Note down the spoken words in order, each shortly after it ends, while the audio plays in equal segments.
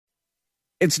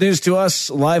It's news to us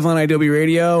live on IW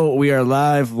Radio. We are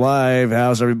live.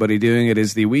 How's everybody doing? It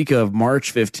is the week of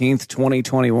March 15th,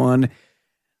 2021.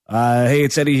 Hey,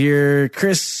 it's Eddie here.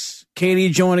 Chris, Katie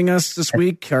joining us this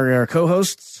week, our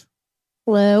co-hosts.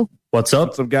 Hello. What's up?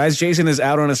 What's up, guys? Jason is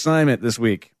out on assignment this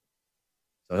week,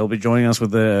 so he'll be joining us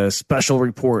with a special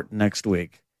report next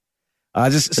week.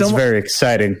 It's very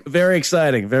exciting. Very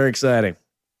exciting. Just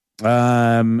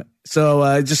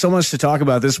so much to talk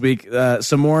about this week.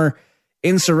 Some more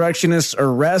insurrectionist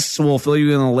arrests. We'll fill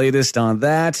you in the latest on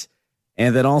that.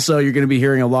 And then also you're going to be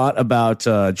hearing a lot about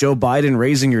Joe Biden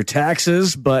raising your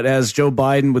taxes. But as Joe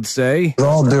Biden would say, with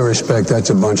all due respect,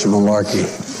 that's a bunch of malarkey.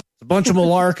 It's a bunch of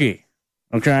malarkey.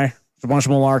 Okay? It's a bunch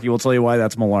of malarkey. We'll tell you why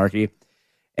that's malarkey.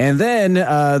 And then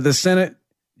the Senate,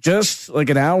 just like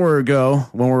an hour ago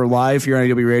when we were live here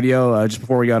on AW Radio, just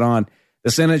before we got on, the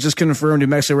Senate just confirmed New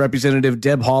Mexico Representative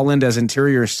Deb Haaland as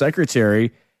Interior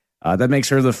Secretary. That makes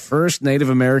her the first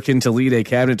Native American to lead a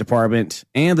cabinet department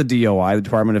and the DOI, the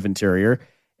Department of Interior.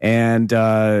 And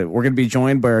we're going to be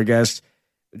joined by our guest,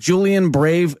 Julian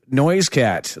Brave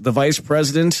Noisecat, the Vice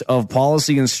President of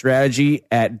Policy and Strategy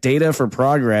at Data for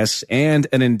Progress and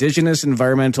an Indigenous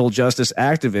environmental justice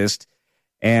activist.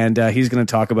 And he's going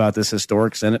to talk about this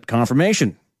historic Senate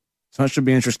confirmation. So that should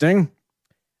be interesting.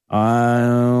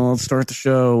 Let's start the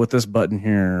show with this button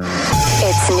here.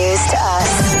 It's news to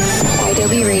us.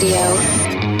 IW Radio.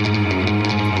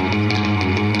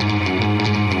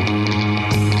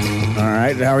 All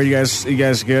right. How are you guys? You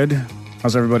guys good?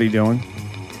 How's everybody doing?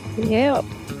 Yeah.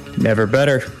 Never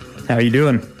better. How you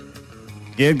doing?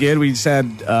 Good. We just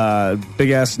had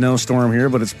big ass snowstorm here,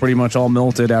 but it's pretty much all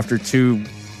melted after two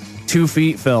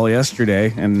feet fell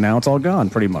yesterday, and now it's all gone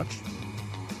pretty much.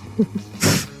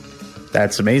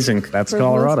 That's amazing. That's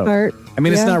Colorado. I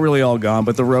mean, it's not really all gone,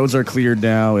 but the roads are cleared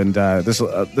now, and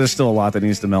there's still a lot that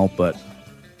needs to melt, but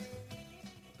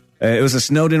it was a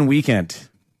snowed-in weekend,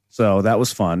 so that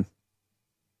was fun.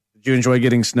 Did you enjoy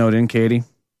getting snowed in, Katie?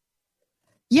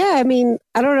 Yeah, I mean,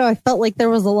 I don't know. I felt like there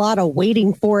was a lot of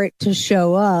waiting for it to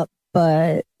show up,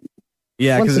 but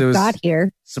yeah, because it was got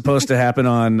here. Supposed to happen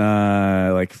on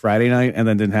like Friday night, and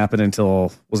then didn't happen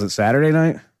until, was it Saturday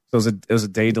night? So it was a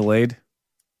day delayed.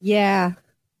 Yeah.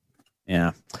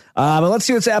 But let's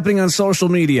see what's happening on social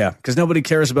media, because nobody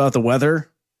cares about the weather.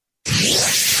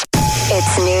 It's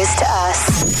news to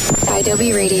us.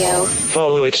 IW Radio.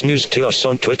 Follow It's News to Us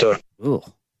on Twitter. Ooh.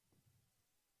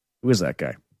 Who is that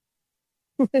guy?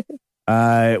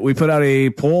 We put out a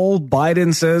poll.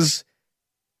 Biden says,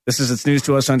 It's News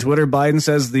to Us on Twitter. Biden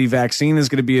says the vaccine is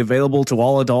going to be available to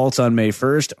all adults on May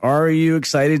 1st. Are you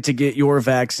excited to get your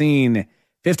vaccine?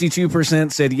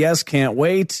 52% said yes, can't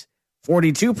wait.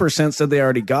 42% said they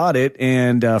already got it.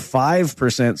 And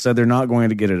 5% said they're not going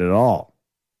to get it at all.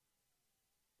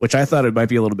 Which I thought it might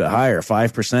be a little bit higher.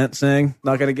 5% saying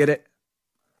not going to get it.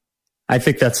 I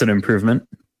think that's an improvement.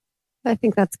 I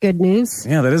think that's good news.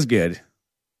 Yeah, that is good.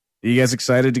 Are you guys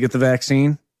excited to get the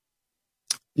vaccine?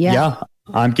 Yeah.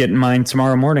 I'm getting mine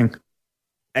tomorrow morning.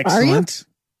 Excellent.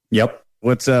 Yep.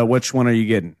 Which one are you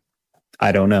getting?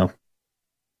 I don't know.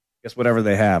 Guess whatever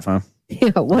they have, huh?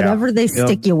 Yeah, whatever they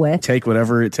stick you with. Take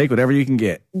whatever you can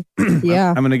get. Yeah.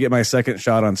 I'm going to get my second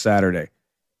shot on Saturday.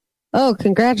 Oh,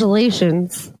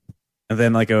 congratulations. And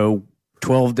then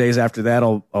 12 days after that,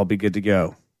 I'll be good to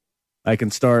go. I can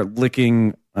start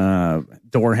licking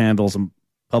door handles in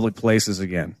public places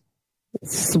again.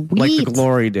 Sweet. Like the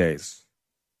glory days.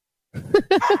 It's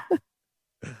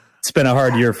been a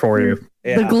hard year for you.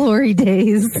 Yeah. The glory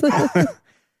days. All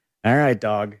right,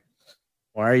 dog.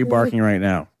 Why are you barking right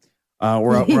now?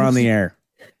 We're on the air.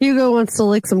 Hugo wants to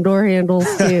lick some door handles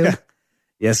too.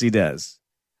 Yes, he does.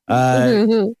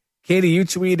 Katie, you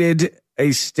tweeted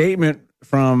a statement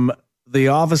from the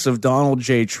office of Donald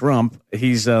J. Trump.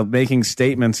 He's making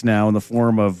statements now in the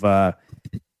form of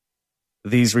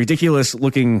these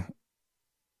ridiculous-looking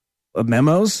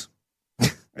memos.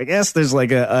 I guess there's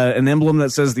like an emblem that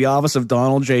says the office of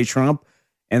Donald J. Trump,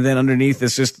 and then underneath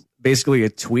is just basically a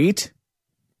tweet,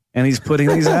 and he's putting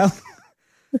these out.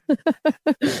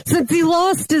 Since he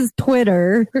lost his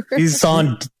Twitter. He's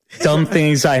on dumb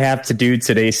things I have to do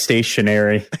today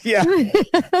stationary. Yeah.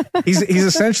 He's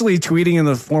essentially tweeting in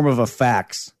the form of a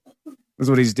fax. Is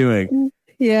what he's doing.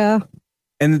 Yeah.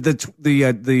 And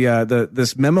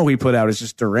this memo he put out is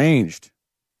just deranged.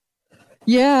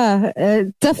 Yeah,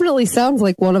 it definitely sounds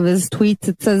like one of his tweets.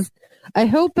 It says, I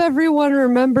hope everyone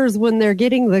remembers when they're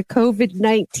getting the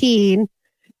COVID-19.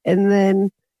 And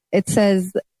then it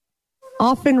says,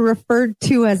 often referred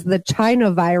to as the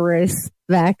China virus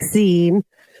vaccine,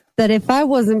 that if I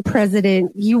wasn't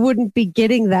president, you wouldn't be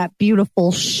getting that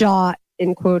beautiful shot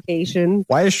in quotation.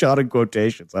 Why is shot in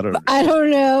quotations? I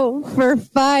don't know. For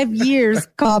 5 years,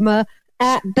 comma,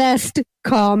 at best,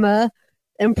 comma,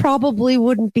 and probably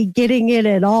wouldn't be getting it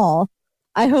at all.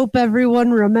 I hope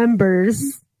everyone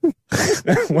remembers.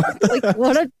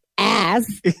 What an ass.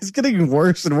 He's getting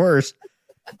worse and worse.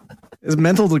 His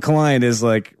mental decline is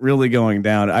like really going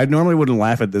down. I normally wouldn't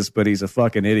laugh at this, but he's a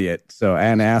fucking idiot. So,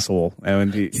 an asshole.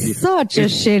 And such a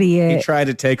shit idiot. He tried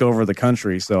to take over the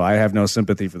country, so I have no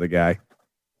sympathy for the guy.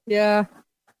 Yeah.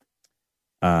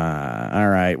 All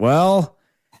right. Well,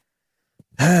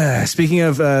 speaking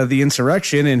of the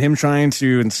insurrection and him trying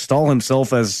to install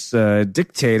himself as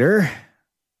dictator,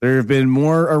 there have been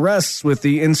more arrests with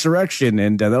the insurrection,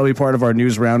 and that'll be part of our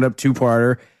news roundup,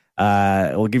 two-parter.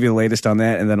 We'll give you the latest on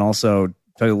that, and then also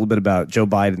tell you a little bit about Joe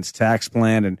Biden's tax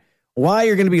plan and why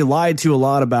you're going to be lied to a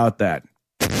lot about that.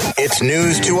 It's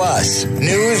news to us.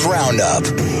 News Roundup.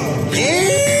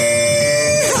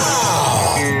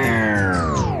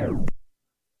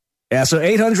 Yeah, so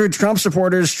 800 Trump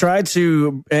supporters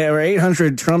or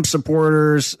 800 Trump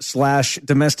supporters /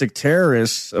 domestic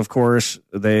terrorists, of course,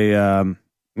 they,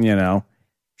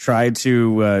 tried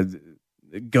to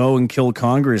go and kill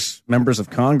members of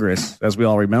Congress, as we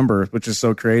all remember, which is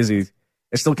so crazy.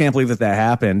 I still can't believe that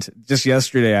happened. Just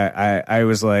yesterday, I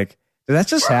was like, did that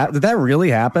just happen? Did that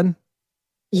really happen?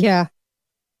 Yeah.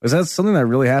 Was that something that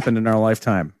really happened in our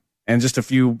lifetime? And just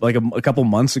a couple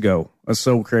months ago. That's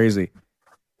so crazy.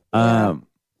 Yeah.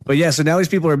 But yeah, so now these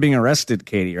people are being arrested,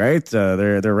 Katie, right?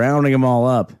 They're rounding them all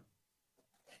up.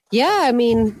 Yeah, I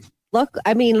mean, look,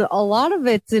 a lot of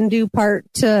it's in due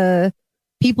part to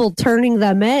people turning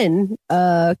them in,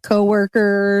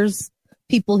 coworkers,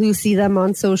 people who see them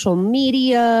on social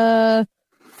media,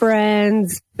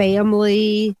 friends,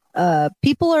 family.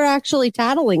 People are actually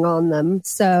tattling on them.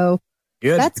 So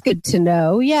good. That's good to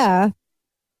know. Yeah.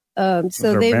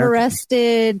 So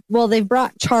they've they've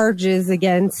brought charges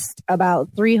against about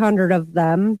 300 of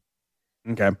them.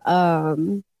 Okay.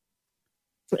 And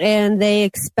they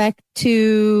expect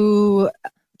to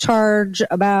charge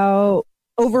about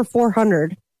over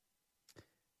 400.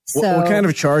 So, what kind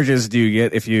of charges do you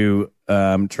get if you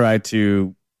try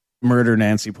to murder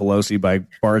Nancy Pelosi by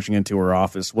barging into her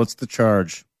office? What's the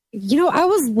charge? I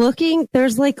was looking,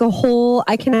 there's I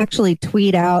can actually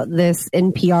tweet out this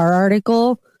NPR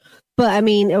article, but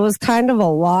it was kind of a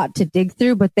lot to dig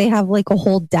through, but they have a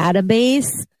whole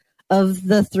database of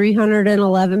the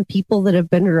 311 people that have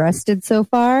been arrested so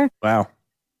far. Wow.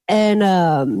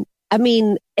 And,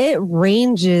 it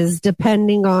ranges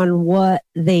depending on what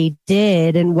they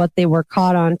did and what they were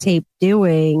caught on tape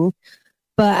doing.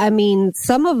 But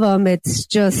some of them, it's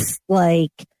just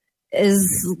as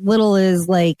little as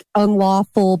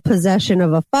unlawful possession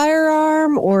of a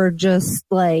firearm, or just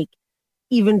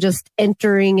even just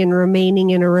entering and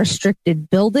remaining in a restricted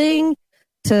building.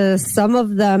 To some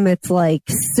of them, it's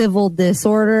civil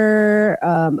disorder,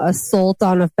 assault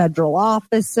on a federal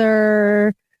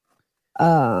officer,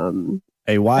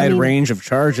 a wide range of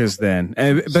charges then.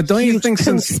 But don't you think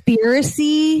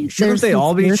conspiracy? Shouldn't they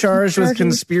all be charged with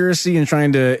conspiracy and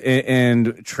trying to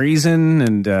and treason?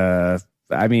 And how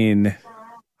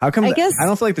come? I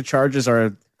don't feel like the charges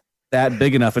are that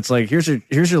big enough. It's here's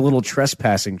your little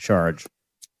trespassing charge.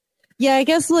 Yeah, I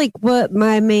guess what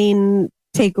my main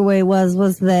takeaway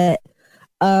was that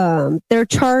they're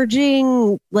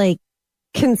charging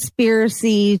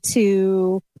conspiracy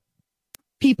to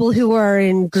people who are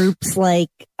in groups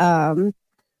like the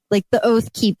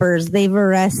Oath Keepers. They've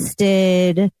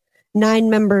arrested 9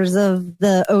 members of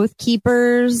the Oath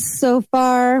Keepers so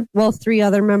far. Well, 3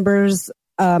 other members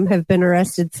have been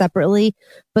arrested separately,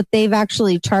 but they've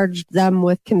actually charged them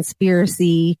with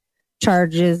conspiracy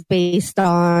charges based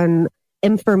on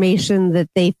information that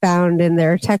they found in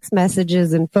their text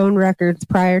messages and phone records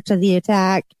prior to the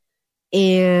attack,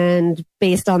 and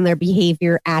based on their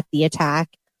behavior at the attack.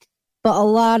 But a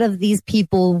lot of these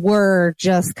people were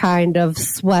just kind of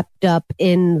swept up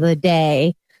in the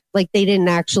day. They didn't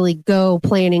actually go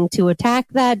planning to attack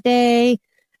that day,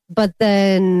 but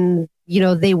then,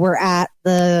 they were at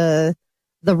the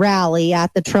rally,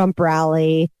 at the Trump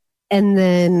rally. And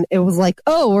then it was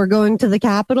oh, we're going to the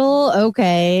Capitol?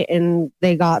 Okay. And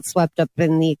they got swept up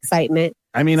in the excitement.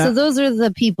 So those are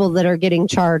the people that are getting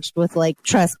charged with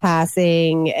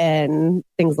trespassing and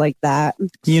things like that.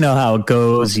 You know how it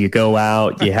goes. You go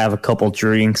out, you have a couple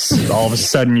drinks, all of a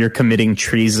sudden you're committing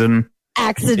treason.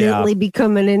 Accidentally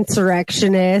become an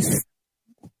insurrectionist.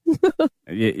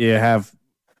 You have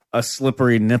a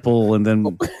slippery nipple, and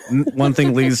then one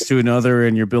thing leads to another,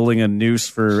 and you're building a noose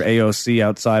for AOC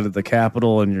outside of the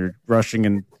Capitol, and you're rushing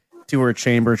into her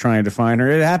chamber trying to find her.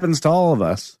 It happens to all of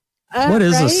us. What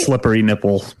is a right? slippery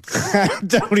nipple? I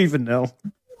don't even know.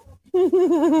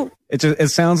 It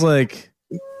sounds like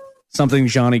something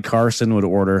Johnny Carson would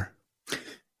order.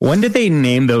 When did they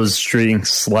name those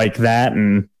drinks like that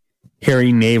and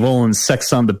hairy navel and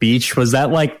sex on the beach? Was that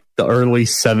like the early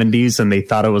 70s and they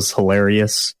thought it was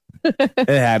hilarious? It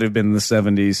had to have been the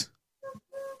 70s.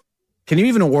 Can you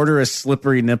even order a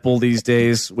slippery nipple these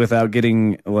days without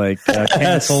getting like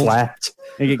canceled? Slapped.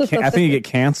 I think you get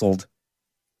canceled.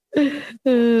 You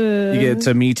get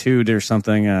to Me Too'd or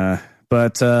something. Yeah.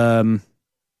 So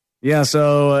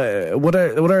what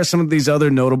are some of these other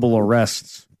notable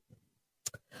arrests?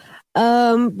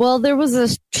 Well, there was a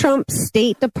Trump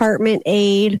State Department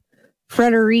aide,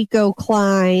 Frederico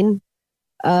Klein.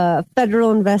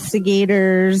 Federal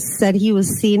investigators said he was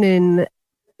seen in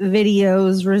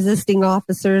videos resisting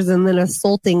officers and then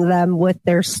assaulting them with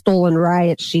their stolen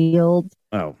riot shield.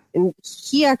 Oh. And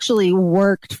he actually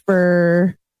worked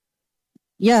for,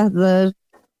 the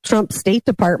Trump State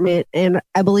Department, and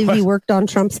I believe he worked on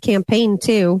Trump's campaign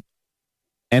too.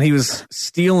 And he was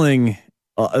stealing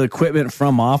equipment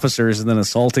from officers and then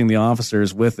assaulting the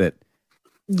officers with it.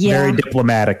 Yeah. Very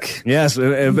diplomatic. Yes,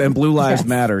 and Blue Lives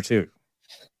Matter too.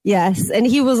 Yes, and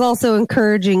he was also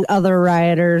encouraging other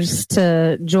rioters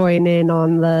to join in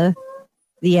on the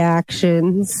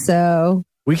actions. So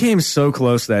we came so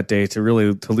close that day to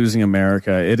losing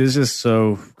America. It is just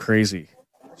so crazy.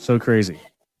 So crazy.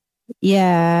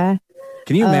 Yeah.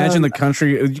 Can you imagine the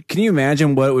country? Can you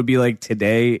imagine what it would be like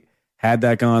today had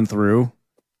that gone through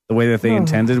the way that they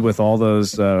intended, with all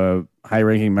those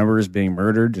high-ranking members being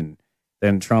murdered and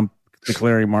then Trump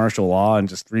declaring martial law and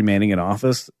just remaining in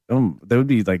office? That would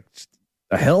be like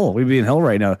a hell. We'd be in hell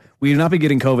right now. We would not be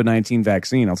getting COVID-19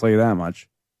 vaccine. I'll tell you that much.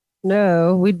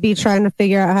 No, we'd be trying to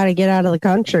figure out how to get out of the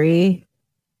country.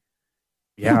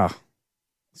 Yeah.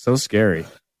 So scary.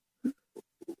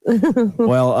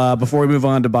 Well, before we move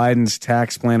on to Biden's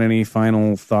tax plan, any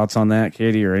final thoughts on that,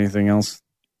 Katie, or anything else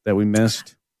that we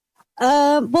missed?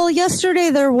 Well,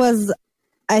 yesterday there was,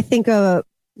 I think, a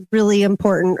really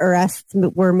important arrests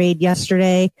were made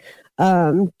yesterday.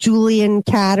 Julian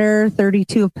Catter,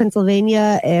 32 of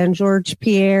Pennsylvania, and George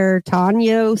Pierre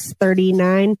Tanos,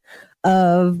 39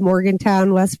 of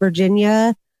Morgantown, West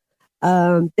Virginia.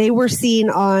 They were seen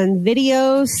on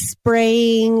video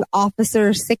spraying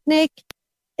Officer Sicknick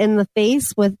in the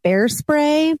face with bear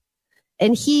spray.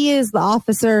 And he is the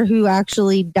officer who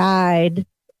actually died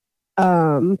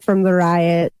from the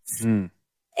riots.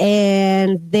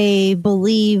 And they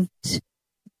believed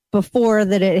before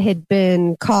that it had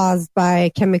been caused by a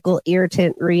chemical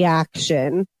irritant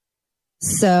reaction.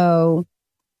 So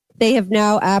they have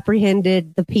now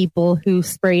apprehended the people who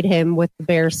sprayed him with the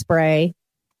bear spray.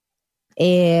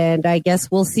 And I guess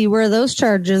we'll see where those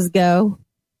charges go.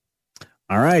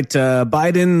 All right.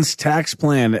 Biden's tax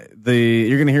plan.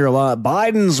 You're going to hear a lot.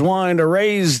 Biden's wanting to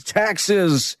raise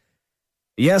taxes.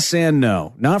 Yes and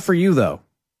no. Not for you, though.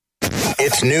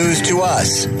 It's news to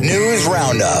us. News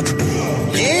Roundup.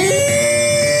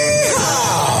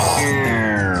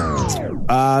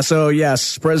 So,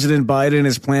 yes, President Biden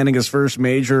is planning his first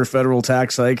major federal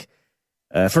tax hike.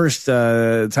 First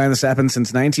time this happened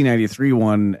since 1993,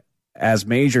 one as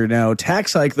major. Now,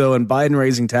 tax hike, though, and Biden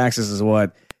raising taxes is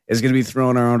what is going to be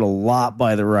thrown around a lot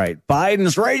by the right.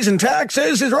 Biden's raising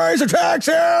taxes. He's raising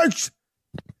taxes.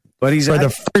 But he's for the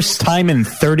first time in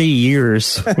 30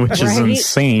 years, which is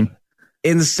insane.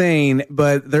 Insane,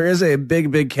 but there is a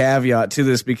big caveat to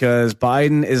this, because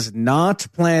Biden is not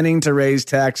planning to raise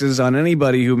taxes on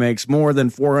anybody who makes more than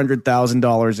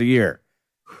 $400,000 a year.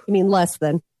 You mean less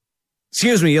than?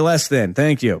 Excuse me, less than.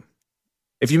 Thank you.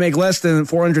 If you make less than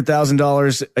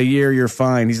 $400,000 a year, you're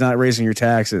fine. He's not raising your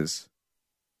taxes.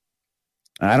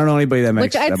 I don't know anybody that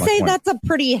makes. Which I'd say that's a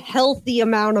pretty healthy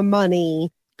amount of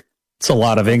money. It's a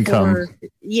lot of income.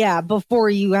 Before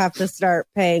you have to start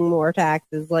paying more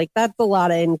taxes. Like, that's a lot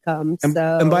of income.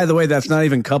 And by the way, that's not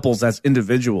even couples, that's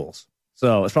individuals.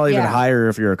 So it's probably even higher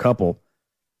if you're a couple.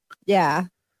 Yeah.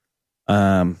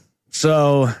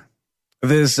 So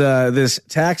this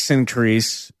tax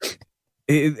increase,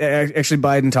 actually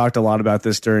Biden talked a lot about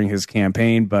this during his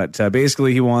campaign, but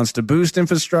basically he wants to boost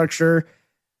infrastructure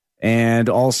and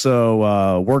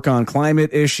also work on climate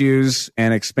issues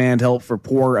and expand help for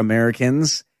poor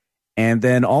Americans, and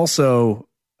then also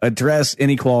address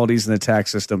inequalities in the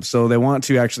tax system. So they want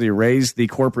to actually raise the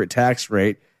corporate tax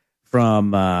rate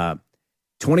from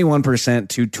 21%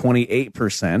 to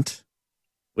 28%,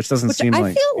 which doesn't seem like...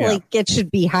 I feel like it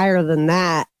should be higher than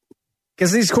that.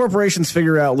 Because these corporations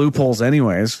figure out loopholes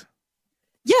anyways.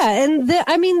 Yeah, and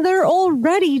they're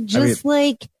already just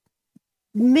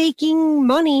making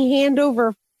money hand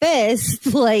over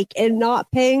fist, like, and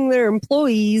not paying their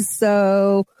employees.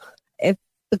 So if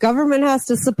the government has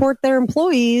to support their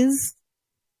employees,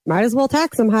 might as well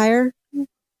tax them higher.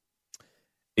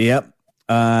 Yep.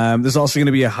 There's also going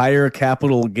to be a higher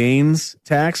capital gains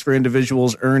tax for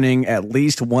individuals earning at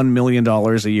least $1 million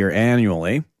a year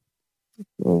annually.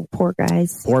 Oh, poor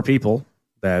guys. Poor people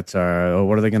that are,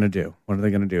 what are they going to do? What are they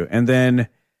going to do? And then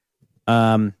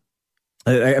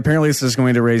apparently this is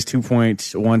going to raise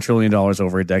 $2.1 trillion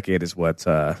over a decade is what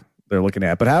they're looking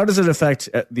at. But how does it affect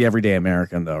the everyday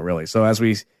American, though, really? So as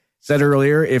we said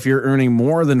earlier, if you're earning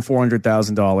more than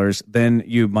 $400,000, then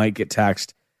you might get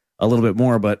taxed a little bit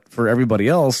more. But for everybody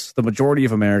else, the majority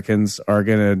of Americans are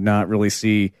going to not really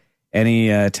see any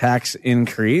tax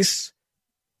increase.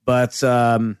 But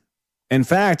in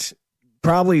fact,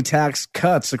 probably tax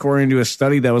cuts, according to a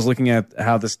study that was looking at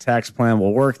how this tax plan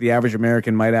will work. The average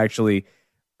American might actually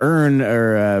earn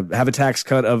or have a tax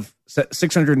cut of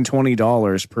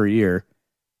 $620 per year.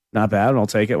 Not bad. I'll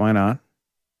take it. Why not?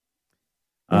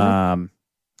 Mm-hmm.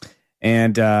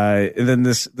 And then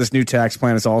this new tax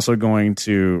plan is also going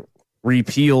to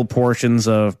repeal portions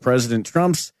of President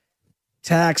Trump's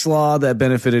tax law that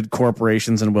benefited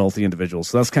corporations and wealthy individuals.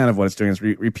 So that's kind of what it's doing, is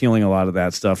repealing a lot of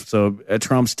that stuff. So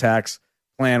Trump's tax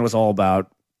plan was all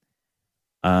about,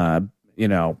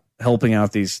 helping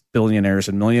out these billionaires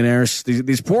and millionaires.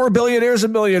 These poor billionaires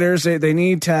and millionaires, they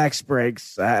need tax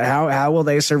breaks. How will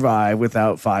they survive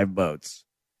without 5 boats?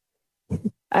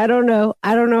 I don't know.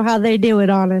 I don't know how they do it,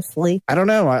 honestly. I don't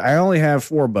know. I only have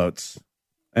 4 boats,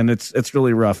 and it's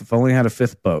really rough. If I only had a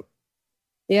 5th boat.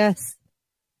 Yes.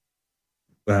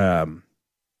 Yeah.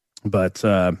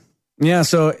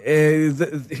 So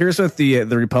here's what the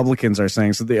Republicans are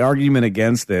saying. So the argument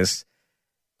against this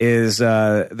is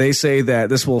they say that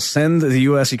this will send the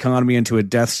U.S. economy into a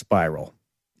death spiral.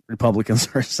 Republicans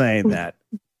are saying that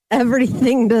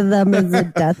everything to them is a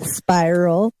death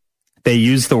spiral. They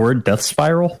use the word death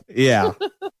spiral? Yeah.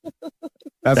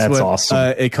 That's what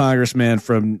awesome. A congressman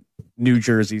from New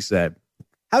Jersey said.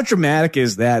 How dramatic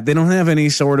is that? They really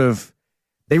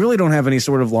don't have any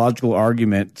sort of logical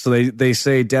argument. So they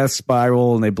say death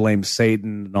spiral and they blame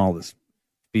Satan and all this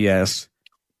BS.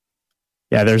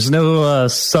 Yeah, there's no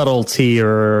subtlety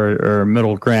or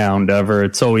middle ground ever.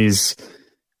 It's always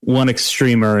one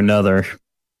extreme or another.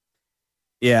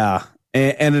 Yeah.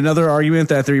 And another argument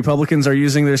that the Republicans are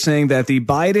using, they're saying that the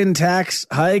Biden tax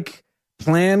hike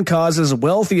plan causes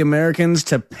wealthy Americans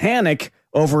to panic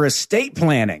over estate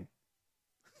planning.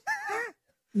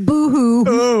 Boo-hoo.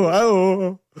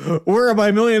 Oh, where are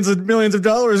my millions and millions of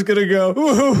dollars going to go?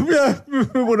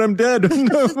 When I'm dead.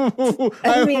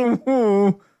 I mean,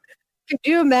 could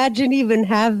you imagine even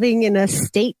having an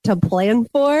estate to plan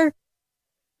for?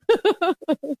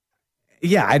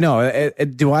 Yeah, I know.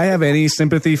 Do I have any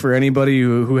sympathy for anybody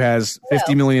who has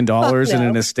 $50 million in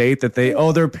an estate that they're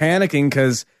panicking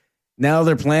because now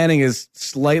their planning is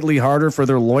slightly harder for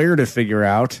their lawyer to figure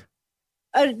out?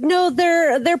 No,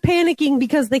 they're panicking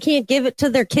because they can't give it to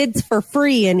their kids for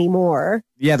free anymore.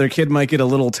 Yeah, their kid might get a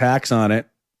little tax on it.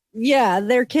 Yeah,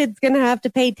 their kid's going to have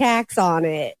to pay tax on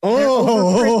it.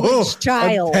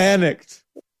 Child. I panicked.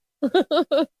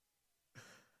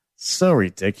 So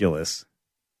ridiculous.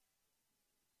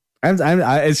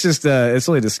 It's just it's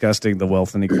really disgusting, the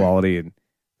wealth inequality in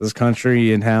this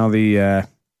country and how there's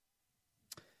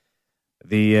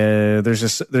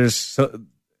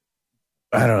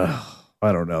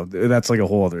I don't know. That's like a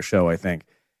whole other show, I think.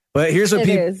 But here's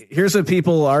what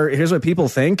people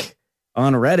think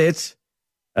on Reddit.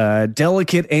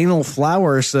 Delicate Anal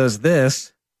Flower says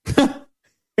this.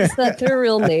 Is that their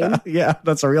real name? Yeah,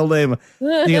 that's a real name.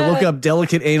 You can look up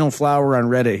Delicate Anal Flower on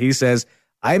Reddit. He says,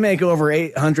 I make over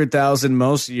 $800,000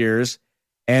 most years,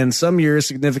 and some years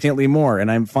significantly more,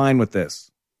 and I'm fine with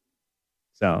this.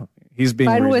 So he's being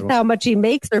fine reasonable. With how much he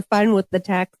makes, or fine with the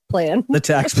tax plan? The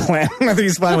tax plan. I think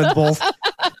he's fine with both.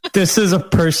 This is a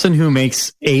person who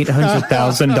makes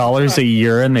 $800,000 a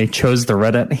year, and they chose the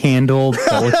Reddit handle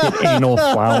Delicate Anal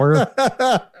Flower.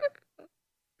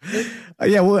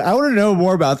 Yeah, well, I want to know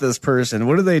more about this person.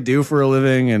 What do they do for a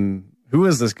living, and who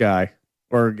is this guy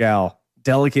or gal?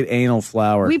 Delicate Anal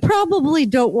Flower. We probably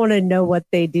don't want to know what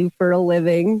they do for a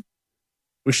living.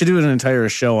 We should do an entire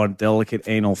show on Delicate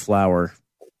Anal Flower.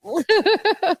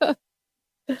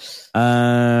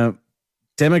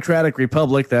 Democratic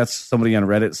Republic, that's somebody on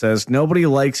Reddit, says nobody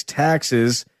likes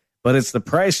taxes, but it's the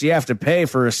price you have to pay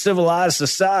for a civilized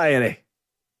society.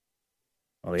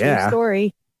 Oh yeah. True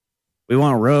story. We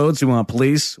want roads, we want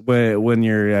police when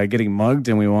you're getting mugged,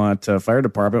 and we want fire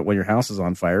department when your house is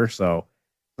on fire. So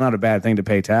it's not a bad thing to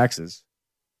pay taxes.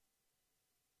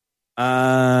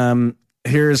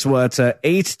 Here's what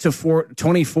 8 to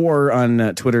 24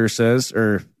 on Twitter says,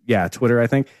 Twitter, I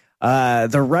think.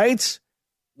 The right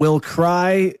will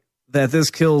cry that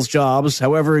this kills jobs.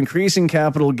 However, increasing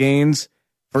capital gains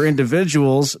for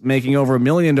individuals making over $1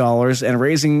 million and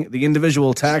raising the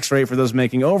individual tax rate for those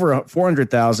making over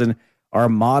 $400,000 are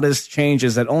modest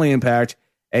changes that only impact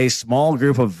a small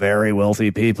group of very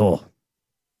wealthy people.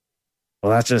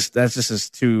 Well, that just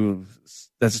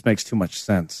makes too much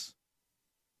sense.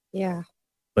 Yeah.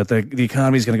 But the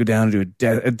economy is going to go down into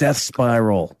a death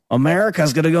spiral.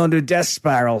 America's going to go into a death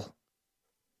spiral.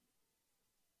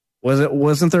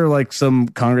 Wasn't there like some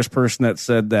congressperson that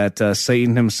said that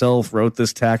Satan himself wrote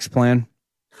this tax plan?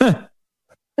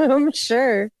 I'm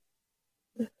sure.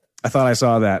 I thought I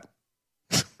saw that.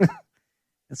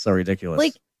 It's so ridiculous.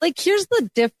 Like here's the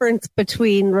difference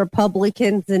between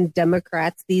Republicans and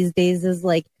Democrats these days is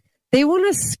like they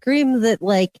want to scream that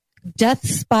like death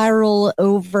spiral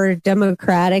over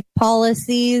Democratic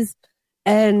policies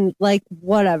and like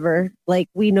whatever, like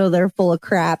we know they're full of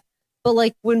crap. But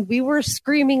like when we were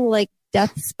screaming like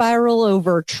death spiral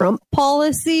over Trump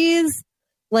policies,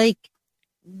 like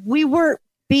we weren't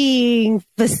being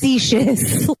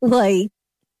facetious. Like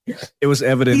it was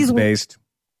evidence based.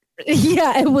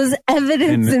 Yeah, it was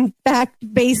evidence and fact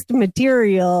based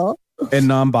material and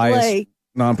non-biased,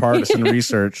 nonpartisan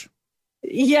research.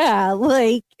 Yeah,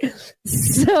 like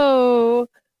so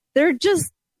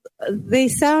they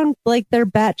sound like they're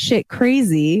batshit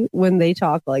crazy when they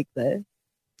talk like this.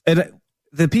 And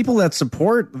the people that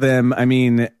support them, I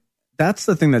mean, that's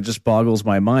the thing that just boggles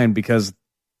my mind because,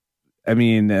 I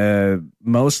mean,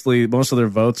 most of their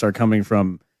votes are coming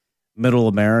from middle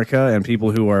America and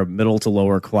people who are middle to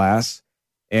lower class.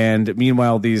 And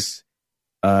meanwhile, these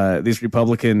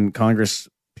Republican Congress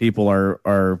people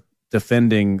are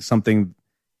defending something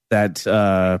that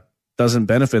doesn't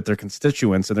benefit their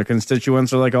constituents, and their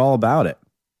constituents are like all about it.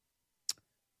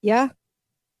 Yeah.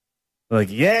 Like,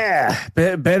 yeah,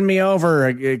 bend me over.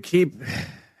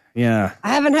 Yeah. I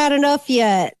haven't had enough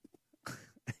yet.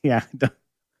 Yeah.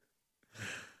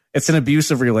 It's an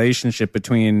abusive relationship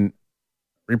between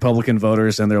Republican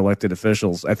voters and their elected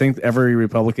officials. I think every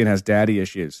Republican has daddy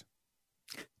issues.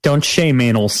 Don't shame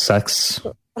anal sex.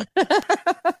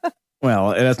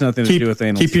 Well, it has nothing to do with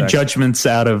anal sex. Keep your judgments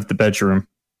out of the bedroom.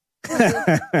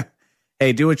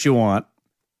 Hey, do what you want.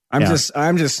 I'm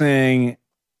just saying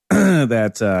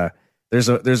that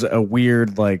there's a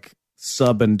weird like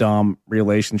sub and dom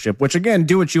relationship, which again,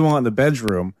 do what you want in the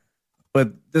bedroom,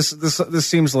 but this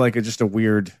seems like just a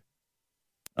weird,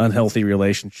 unhealthy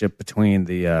relationship between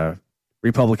the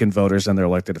Republican voters and their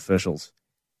elected officials.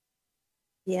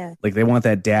 Yeah, like they want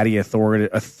that daddy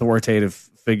authoritative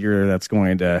figure that's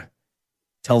going to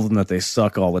tell them that they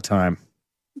suck all the time.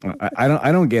 I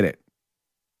don't get it.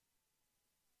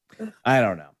 I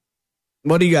don't know.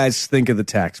 What do you guys think of the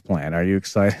tax plan? Are you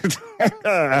excited?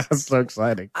 That's so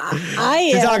exciting.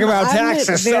 I am. To talk about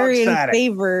taxes, I'm very so in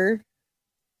favor.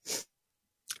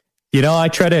 You know, I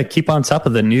try to keep on top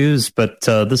of the news, but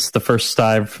this is the first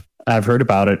I've heard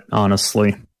about it,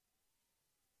 honestly.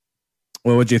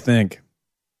 What would you think?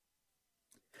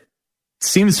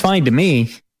 Seems fine to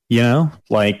me, you know,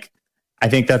 like I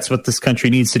think that's what this country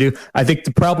needs to do. I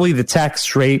think probably the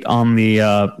tax rate on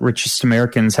the richest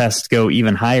Americans has to go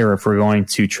even higher if we're going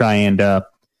to try and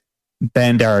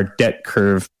bend our debt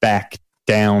curve back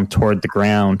down toward the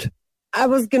ground. I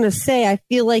was going to say, I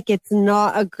feel like it's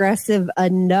not aggressive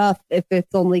enough if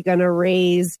it's only going to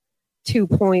raise 2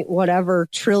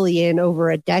 trillion over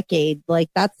a decade. Like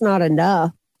that's not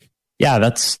enough. Yeah,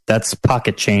 that's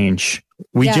pocket change.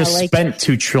 We just spent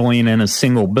 $2 trillion in a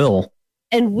single bill.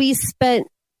 And we spent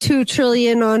 $2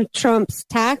 trillion on Trump's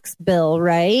tax bill,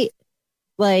 right?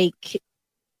 Like,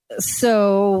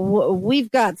 so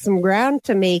we've got some ground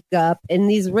to make up, and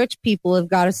these rich people have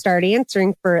got to start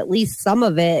answering for at least some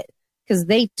of it because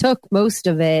they took most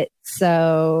of it.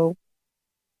 So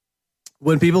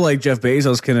when people like Jeff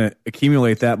Bezos can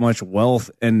accumulate that much wealth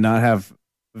and not have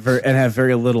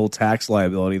very little tax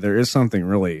liability, there is something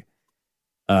really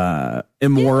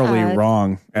immorally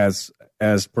wrong, as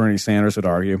Bernie Sanders would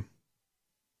argue.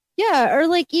 Yeah, or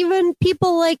like even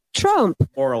people like Trump.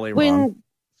 Morally wrong.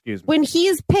 Excuse me. When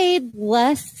he's paid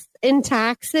less in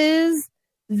taxes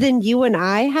than you and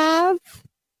I have.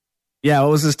 Yeah,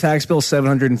 what was his tax bill?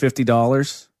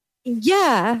 $750?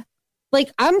 Yeah.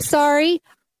 Like, I'm sorry.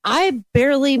 I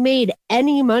barely made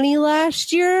any money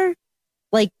last year.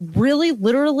 Like, really,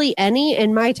 literally any.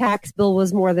 And my tax bill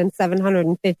was more than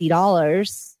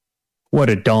 $750. What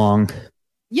a dong.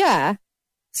 Yeah.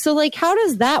 So, like, how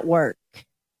does that work?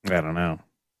 I don't know.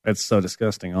 It's so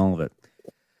disgusting, all of it.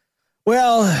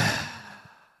 Well,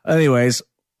 anyways,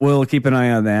 we'll keep an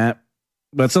eye on that.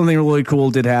 But something really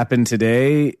cool did happen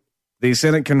today. The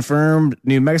Senate confirmed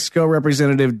New Mexico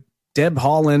Representative Deb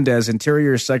Haaland as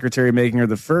Interior Secretary, making her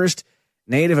the first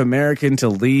Native American to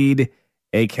lead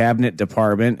a cabinet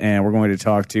department. And we're going to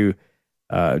talk to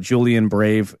Julian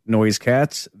Brave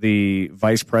Noisecats, the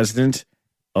Vice President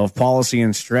of Policy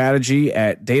and Strategy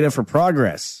at Data for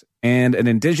Progress, and an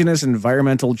Indigenous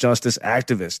environmental justice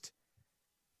activist.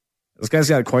 This guy's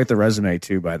got quite the resume,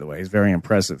 too, by the way. He's very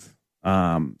impressive.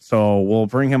 So we'll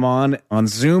bring him on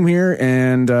Zoom here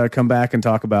and come back and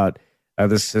talk about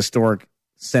this historic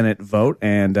Senate vote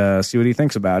and see what he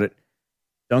thinks about it.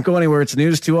 Don't go anywhere. It's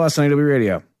News to Us on AW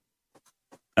Radio.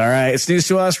 All right, it's News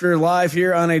to Us. We're live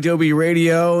here on Adobe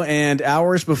Radio, and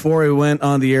hours before we went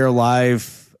on the air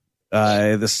live,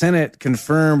 the Senate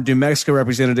confirmed New Mexico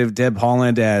Representative Deb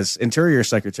Haaland as Interior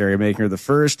Secretary, making her the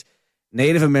first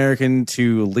Native American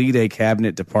to lead a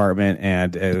cabinet department,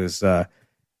 and it was a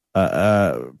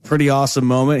pretty awesome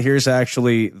moment. Here's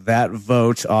actually that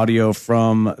vote audio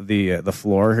from the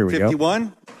floor. Here we 51, go.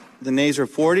 51. The nays are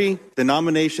 40. The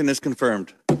nomination is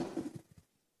confirmed.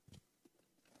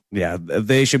 Yeah,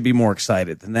 they should be more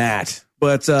excited than that.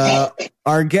 But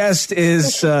our guest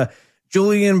is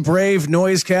Julian Brave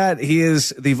Noisecat. He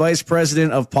is the Vice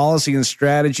President of Policy and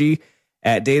Strategy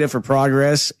at Data for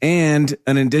Progress and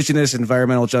an Indigenous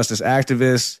environmental justice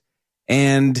activist.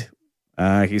 And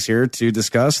he's here to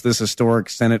discuss this historic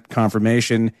Senate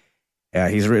confirmation.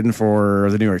 He's written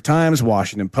for the New York Times,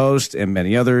 Washington Post, and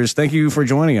many others. Thank you for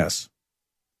joining us.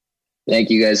 Thank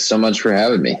you guys so much for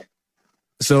having me.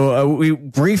 So we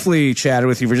briefly chatted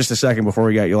with you for just a second before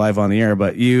we got you live on the air,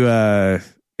 but you said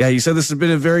this has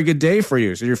been a very good day for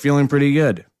you, so you're feeling pretty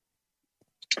good.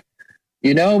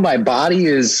 You know, my body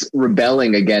is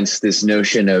rebelling against this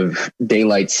notion of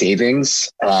daylight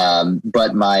savings,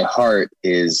 but my heart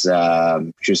is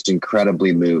just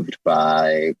incredibly moved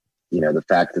by, the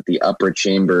fact that the upper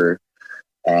chamber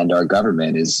and our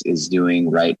government is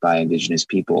doing right by Indigenous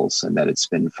peoples, and that it's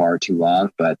been far too long,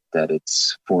 but that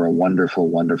it's for a wonderful,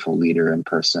 wonderful leader in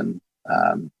person,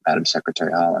 Madam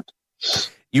Secretary Haaland.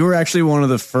 You were actually one of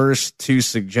the first to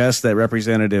suggest that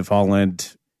Representative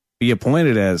Haaland be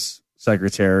appointed as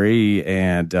secretary,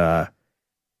 and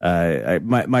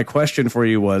my question for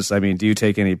you was, do you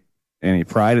take any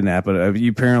pride in that? But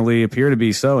you apparently appear to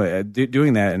be so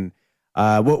doing that. And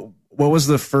what was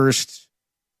the first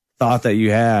thought that you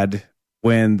had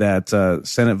when that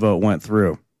Senate vote went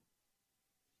through?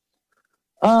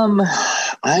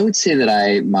 I would say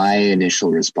that my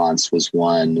initial response was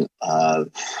one of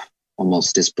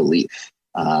almost disbelief.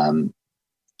 Over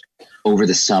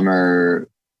the summer,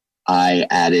 I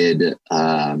added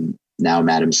now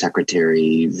Madam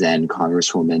Secretary, then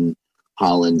Congresswoman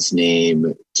Haaland's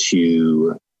name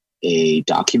to a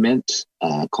document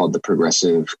called the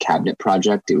Progressive Cabinet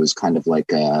Project. It was kind of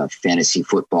like a fantasy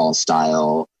football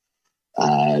style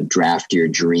draft your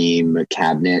dream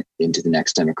cabinet into the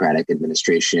next Democratic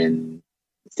administration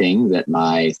thing that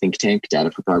my think tank, Data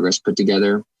for Progress, put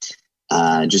together.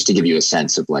 Just to give you a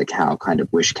sense of like how kind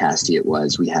of wish-casty it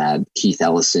was, we had Keith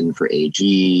Ellison for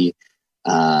AG,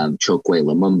 Chokwe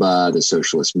Lumumba, the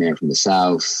socialist mayor from the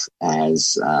South,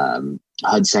 as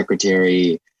HUD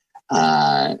secretary,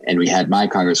 and we had my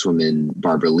Congresswoman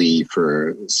Barbara Lee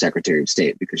for Secretary of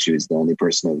State because she was the only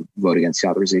person to vote against the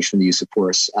authorization of the use of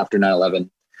force after 9/11.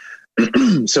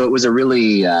 So it was a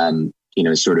really,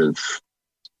 sort of,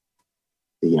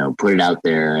 put it out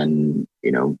there and,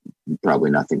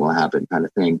 probably nothing will happen kind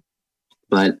of thing.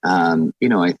 But,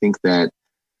 I think that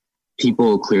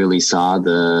people clearly saw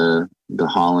the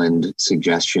Haaland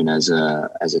suggestion as a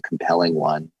compelling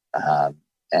one.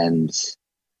 And,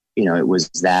 it was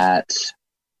that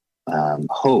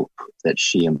hope that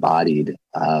she embodied,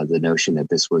 the notion that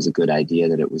this was a good idea,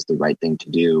 that it was the right thing to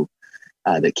do,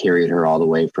 that carried her all the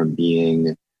way from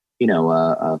being,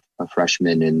 a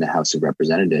freshman in the House of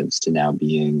Representatives to now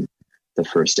being the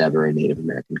first ever Native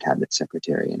American cabinet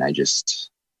secretary. And I just,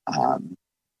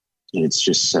 it's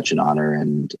just such an honor,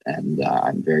 and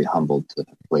I'm very humbled to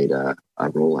have played a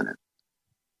role in it.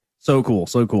 So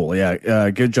cool.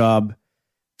 Yeah. Good job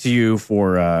to you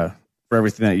for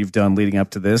everything that you've done leading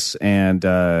up to this. And,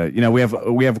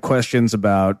 we have questions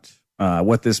about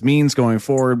what this means going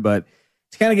forward, but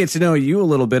to kind of get to know you a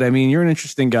little bit, you're an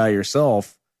interesting guy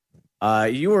yourself.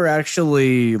 You were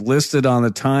actually listed on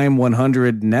the Time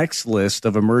 100 Next list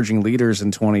of emerging leaders in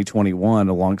 2021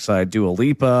 alongside Dua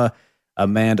Lipa,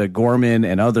 Amanda Gorman,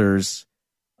 and others.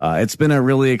 It's been a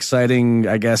really exciting,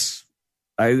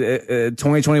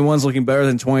 2021 is looking better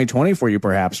than 2020 for you,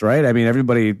 perhaps, right?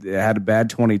 Everybody had a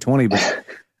bad 2020, but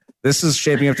this is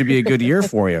shaping up to be a good year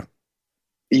for you.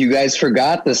 You guys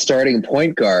forgot the starting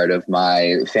point guard of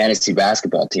my fantasy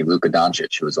basketball team, Luka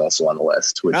Doncic, who was also on the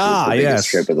list, which was the biggest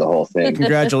trip of the whole thing.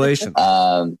 Congratulations.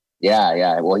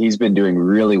 Yeah. Well, he's been doing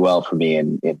really well for me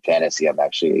in fantasy. I'm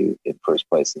actually in first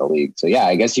place in the league. So yeah,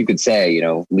 I guess you could say,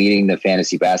 leading the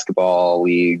fantasy basketball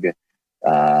league.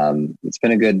 It's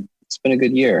been a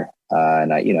good year.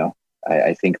 And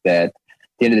I think that at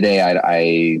the end of the day,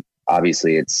 I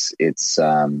obviously it's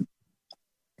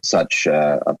such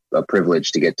a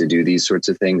privilege to get to do these sorts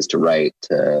of things, to write,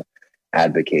 to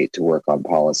advocate, to work on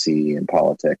policy and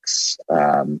politics.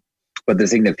 But the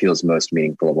thing that feels most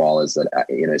meaningful of all is that,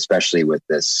 especially with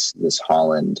this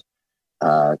Holland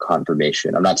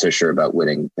confirmation, I'm not so sure about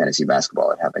winning fantasy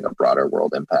basketball and having a broader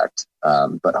world impact.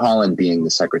 But Holland being the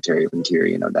Secretary of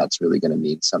Interior, that's really going to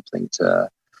mean something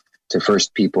to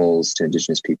First Peoples, to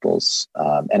Indigenous peoples,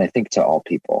 and I think to all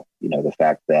people. The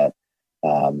fact that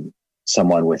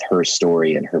someone with her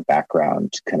story and her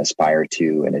background can aspire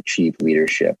to and achieve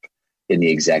leadership in the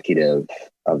executive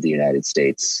of the United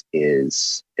States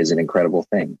is an incredible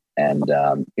thing. And,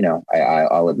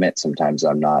 I'll admit sometimes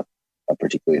I'm not a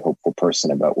particularly hopeful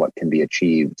person about what can be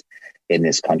achieved in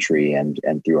this country and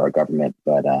through our government.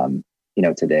 But,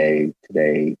 today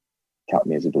count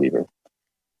me as a believer.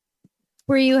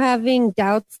 Were you having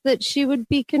doubts that she would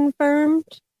be confirmed?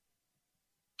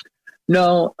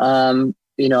 No,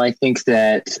 I think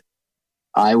that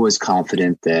I was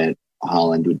confident that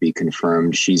Holland would be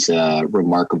confirmed. She's a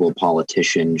remarkable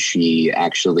politician. She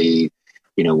actually,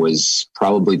 was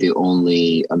probably the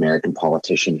only American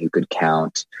politician who could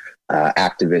count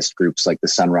activist groups like the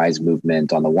Sunrise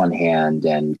Movement on the one hand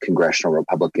and congressional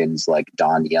Republicans like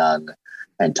Don Young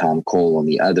and Tom Cole on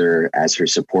the other as her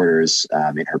supporters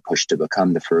in her push to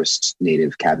become the first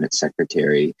Native cabinet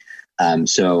secretary.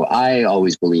 So I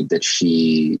always believed that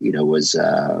she, was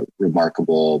a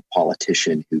remarkable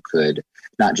politician who could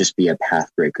not just be a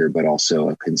pathbreaker, but also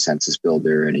a consensus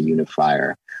builder and a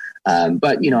unifier.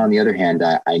 But, on the other hand,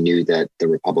 I knew that the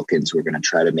Republicans were going to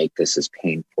try to make this as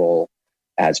painful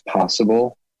as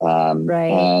possible.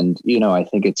 Right. And, I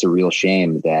think it's a real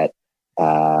shame that,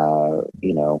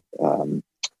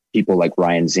 people like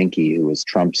Ryan Zinke, who was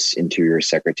Trump's Interior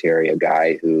Secretary, a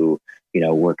guy who,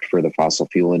 worked for the fossil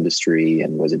fuel industry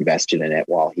and was invested in it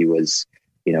while he was,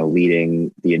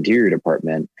 leading the Interior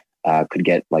Department, could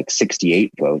get like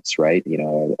 68 votes, right?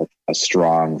 A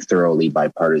strong, thoroughly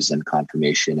bipartisan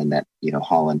confirmation, and that,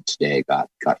 Holland today got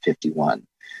 51.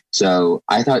 So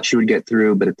I thought she would get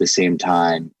through, but at the same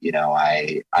time,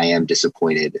 I am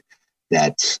disappointed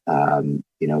that,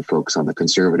 folks on the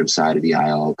conservative side of the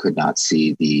aisle could not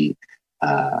see the,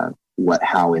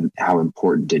 how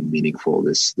important and meaningful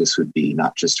this would be,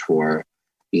 not just for,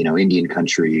 Indian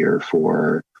country or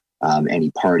for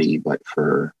any party, but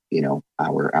for,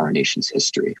 our nation's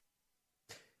history.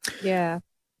 Yeah.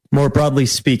 More broadly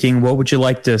speaking, what would you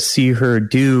like to see her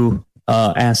do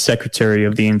as Secretary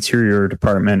of the Interior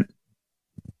Department?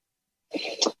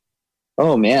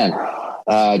 Oh man,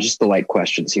 just the light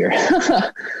questions here.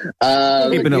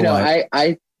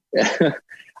 I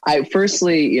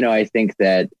firstly, I think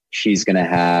that she's going to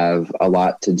have a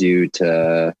lot to do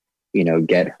to,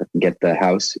 get the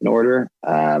House in order.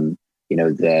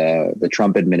 The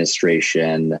Trump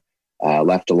administration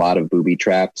left a lot of booby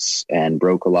traps and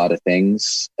broke a lot of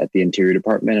things at the Interior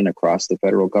Department and across the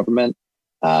federal government.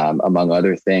 Among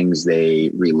other things,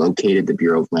 they relocated the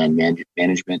Bureau of Land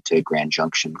Management to Grand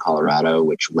Junction, Colorado,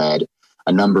 which led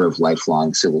a number of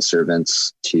lifelong civil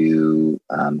servants to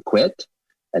quit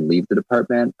and leave the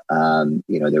department.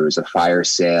 There was a fire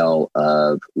sale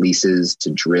of leases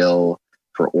to drill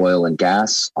for oil and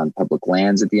gas on public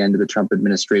lands at the end of the Trump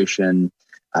administration.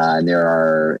 And there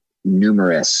are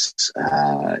numerous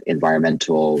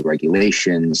environmental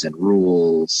regulations and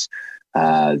rules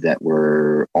that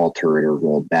were altered or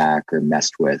rolled back or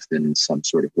messed with in some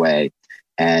sort of way.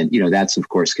 And, that's, of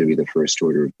course, going to be the first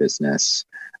order of business.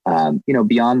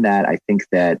 Beyond that, I think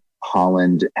that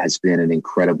Holland has been an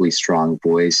incredibly strong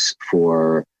voice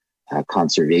for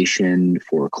conservation,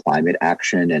 for climate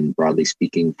action, and broadly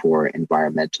speaking, for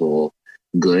environmental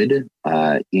good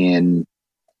in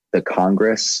the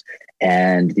Congress.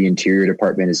 And the Interior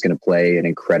Department is going to play an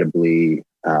incredibly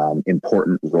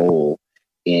important role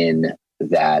in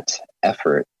that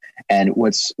effort. And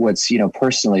what's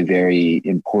personally very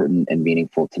important and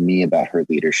meaningful to me about her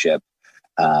leadership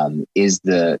is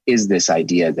this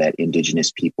idea that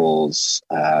Indigenous peoples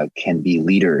can be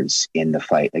leaders in the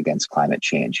fight against climate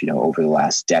change. Over the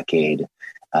last decade,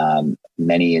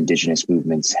 many Indigenous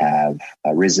movements have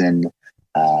arisen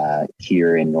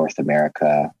here in North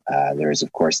America. There is,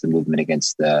 of course, the movement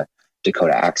against the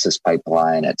Dakota Access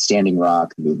Pipeline at Standing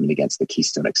Rock, the movement against the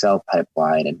Keystone XL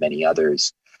pipeline, and many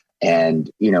others. And,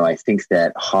 I think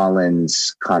that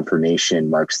Holland's confirmation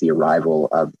marks the arrival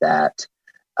of that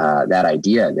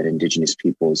idea that Indigenous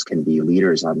peoples can be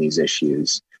leaders on these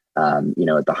issues,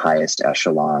 at the highest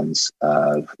echelons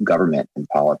of government and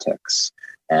politics.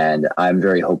 And I'm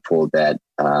very hopeful that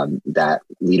that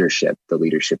leadership, the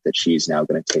leadership that she's now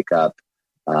going to take up,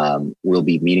 will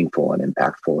be meaningful and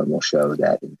impactful, and will show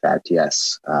that, in fact,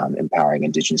 yes, empowering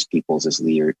Indigenous peoples as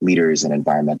leaders and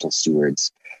environmental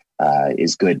stewards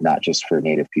is good, not just for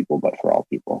Native people, but for all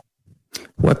people.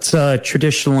 What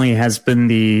traditionally has been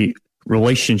the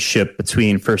relationship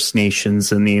between First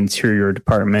Nations and the Interior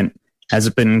Department? Has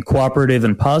it been cooperative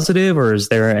and positive, or is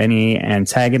there any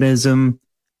antagonism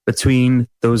between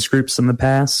those groups in the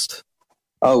past?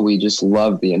 Oh, we just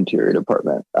love the Interior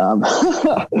Department.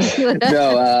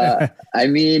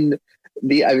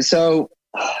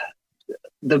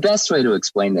 The best way to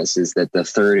explain this is that the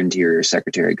third Interior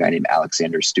Secretary, a guy named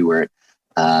Alexander Stewart,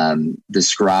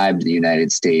 described the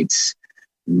United States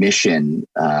mission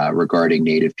regarding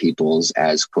Native peoples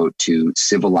as, quote, to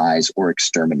civilize or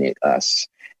exterminate us.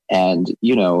 And,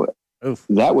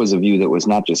 that was a view that was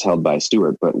not just held by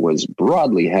Stewart, but was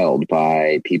broadly held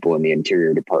by people in the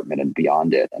Interior Department and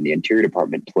beyond it. And the Interior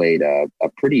Department played a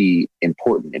pretty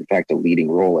important, in fact, a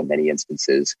leading role in many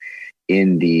instances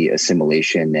in the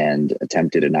assimilation and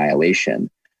attempted annihilation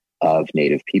of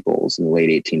Native peoples. In the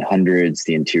late 1800s,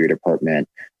 the Interior Department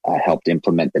helped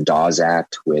implement the Dawes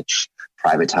Act, which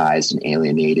privatized and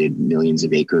alienated millions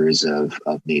of acres of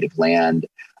Native land.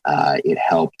 It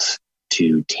helped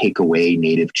to take away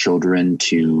Native children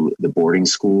to the boarding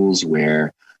schools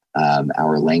where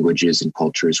our languages and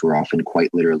cultures were often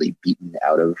quite literally beaten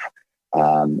out of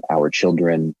our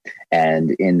children.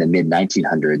 And in the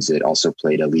mid-1900s, it also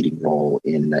played a leading role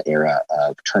in the era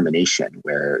of termination,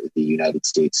 where the United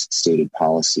States stated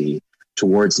policy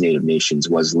towards Native nations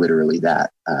was literally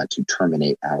that, to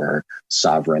terminate our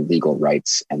sovereign legal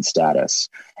rights and status.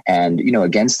 And,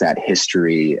 against that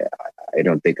history, I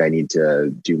don't think I need to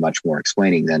do much more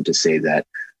explaining than to say that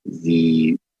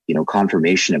the,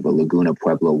 confirmation of a Laguna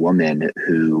Pueblo woman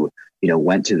who,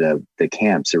 went to the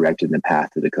camps erected in the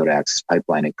path of the Dakota Access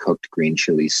Pipeline and cooked green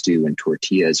chili stew and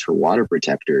tortillas for water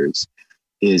protectors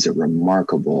is a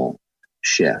remarkable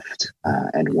shift,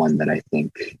 and one that I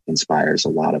think inspires a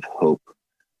lot of hope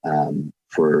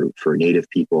for Native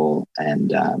people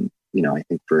and, I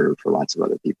think for lots of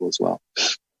other people as well.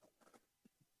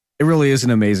 It really is an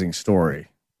amazing story.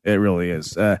 It really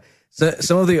is. So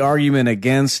some of the argument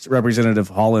against Representative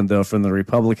Holland, though, from the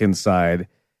Republican side,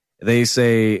 they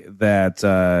say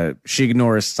that she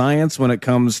ignores science when it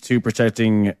comes to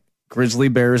protecting grizzly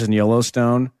bears in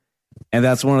Yellowstone. And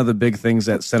that's one of the big things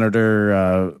that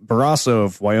Senator Barrasso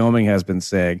of Wyoming has been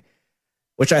saying,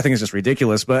 which I think is just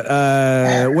ridiculous. But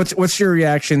what's your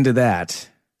reaction to that?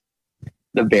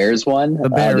 The Bears one? The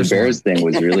Bears thing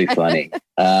was really funny.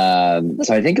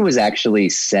 So I think it was actually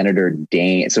Senator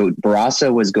Daines. So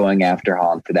Barrasso was going after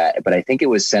Holland for that, but I think it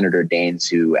was Senator Daines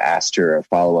who asked her a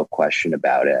follow-up question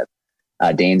about it.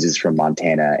 Daines is from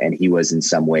Montana, and he was in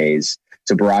some ways...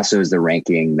 So Barrasso is the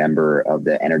ranking member of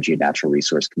the Energy and Natural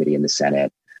Resource Committee in the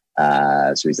Senate.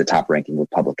 So he's the top-ranking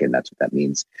Republican. That's what that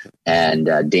means. And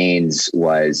Daines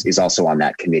is also on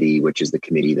that committee, which is the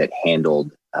committee that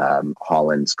handled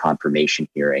Holland's confirmation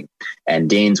hearing. And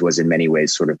Daines was in many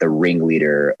ways sort of the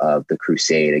ringleader of the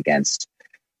crusade against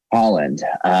Holland.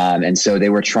 And so they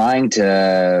were trying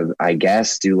to, I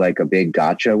guess, do like a big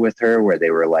gotcha with her, where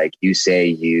they were like, you say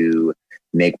you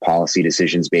make policy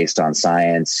decisions based on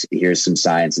science. Here's some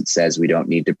science that says we don't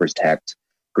need to protect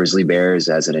grizzly bears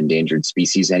as an endangered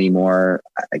species anymore,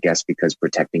 I guess because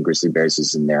protecting grizzly bears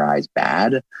is in their eyes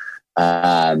bad.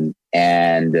 And,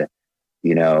 can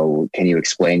you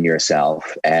explain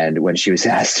yourself? And when she was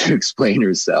asked to explain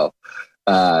herself,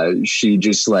 she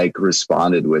just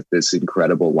responded with this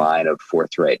incredible line of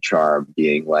forthright charm,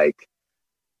 being like,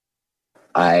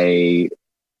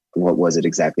 what was it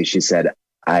exactly? She said,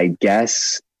 I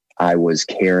guess I was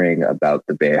caring about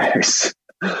the bears,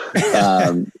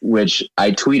 which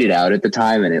I tweeted out at the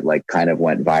time, and it kind of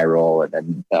went viral.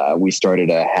 And then we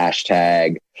started a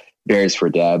hashtag Bears for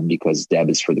Deb, because Deb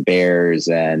is for the bears.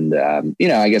 And,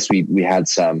 I guess we had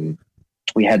some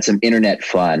internet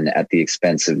fun at the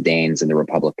expense of Daines and the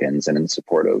Republicans and in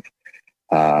support of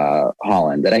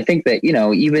Holland. And I think that,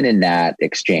 even in that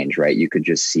exchange, right, you could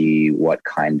just see what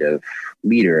kind of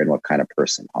leader and what kind of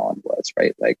person Holland was,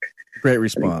 right? Great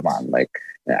response.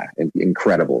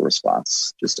 Incredible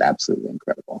response. Just absolutely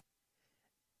incredible.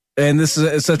 And this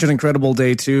is such an incredible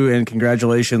day too, and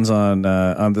congratulations on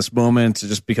this moment,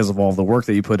 just because of all the work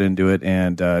that you put into it,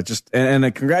 and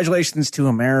congratulations to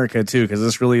America too, because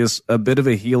this really is a bit of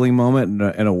a healing moment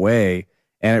in a way,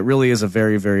 and it really is a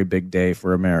very, very big day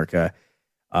for America.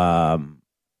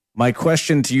 My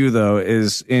question to you though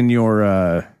is, in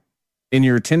your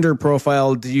Tinder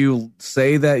profile, do you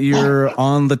say that you're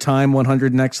on the Time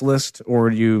 100 Next list,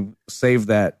 or do you save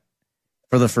that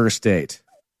for the first date?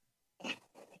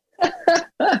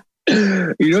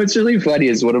 What's really funny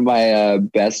is one of my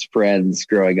best friends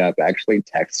growing up actually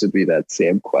texted me that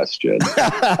same question.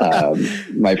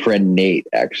 My friend Nate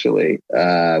actually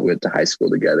went to high school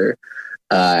together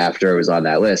after I was on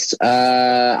that list.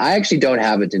 I actually don't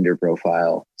have a Tinder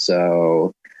profile,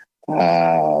 so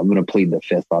I'm going to plead the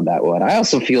fifth on that one. I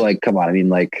also feel like, come on, I mean,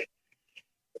 like,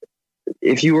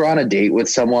 if you were on a date with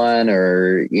someone,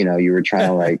 or you were trying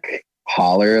to like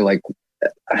holler, like,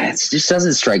 it just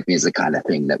doesn't strike me as the kind of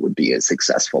thing that would be a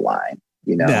successful line,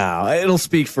 No, it'll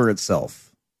speak for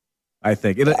itself. I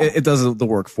think it does the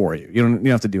work for you. You don't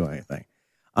have to do anything.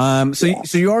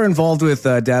 So you are involved with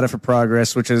Data for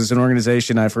Progress, which is an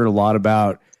organization I've heard a lot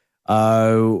about.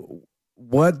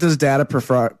 What does Data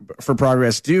for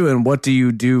Progress do, and what do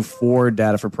you do for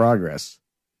Data for Progress?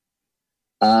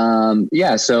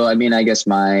 So I mean, I guess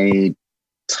my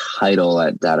title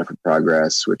at Data for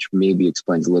Progress, which maybe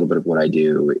explains a little bit of what I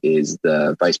do, is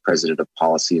the Vice President of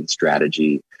Policy and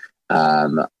Strategy.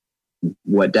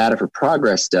 What Data for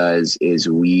Progress does is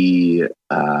we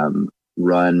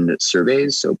run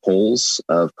surveys, so polls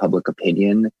of public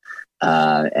opinion,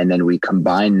 and then we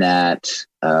combine that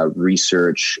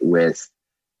research with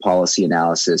policy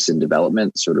analysis and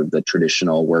development, sort of the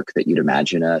traditional work that you'd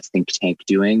imagine a think tank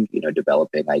doing,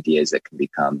 developing ideas that can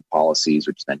become policies,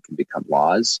 which then can become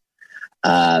laws.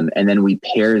 And then we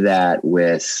pair that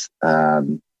with,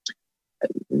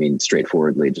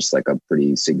 straightforwardly, just like a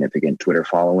pretty significant Twitter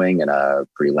following and a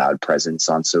pretty loud presence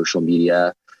on social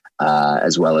media,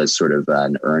 as well as sort of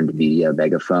an earned media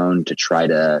megaphone to try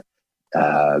to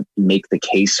make the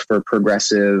case for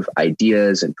progressive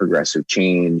ideas and progressive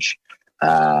change,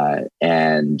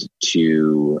 and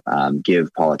to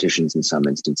give politicians in some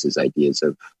instances ideas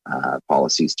of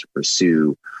policies to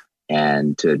pursue,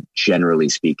 and to, generally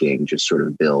speaking, just sort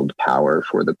of build power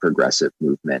for the progressive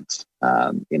movement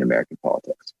in American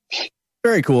politics.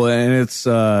 Very cool. And it's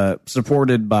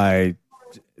supported by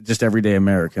just everyday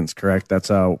Americans, correct? That's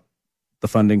how the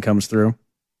funding comes through?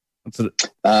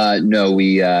 No,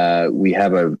 we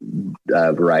have a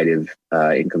variety of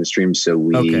income streams. So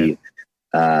we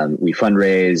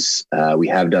fundraise. We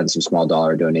have done some small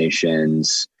dollar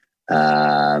donations.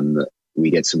 We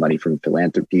get some money from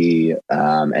philanthropy,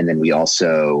 and then we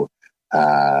also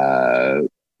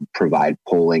provide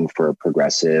polling for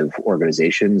progressive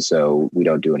organizations. So we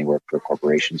don't do any work for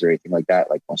corporations or anything like that,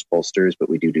 like most pollsters, but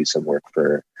we do some work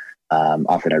for,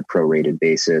 often on a prorated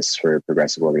basis, for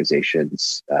progressive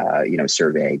organizations,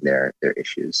 surveying their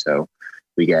issues. So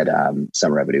we get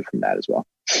some revenue from that as well.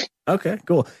 Okay,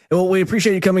 cool. Well, we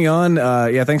appreciate you coming on.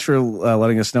 Thanks for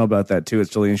letting us know about that too.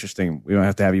 It's really interesting. We don't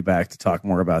have to have you back to talk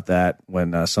more about that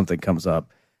when something comes up.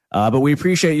 But we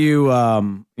appreciate you,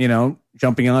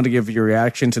 jumping on to give your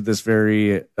reaction to this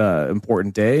very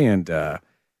important day. And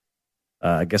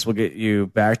I guess we'll get you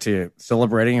back to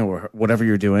celebrating or whatever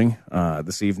you're doing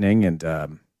this evening. And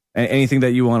anything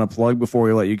that you want to plug before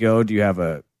we let you go? Do you have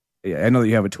I know that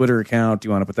you have a Twitter account. Do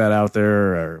you want to put that out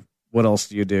there, or what else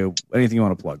do you do? Anything you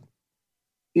want to plug?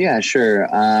 Yeah, sure.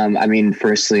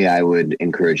 Firstly, I would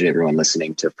encourage everyone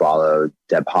listening to follow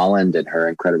Deb Haaland and her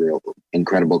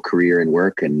incredible career and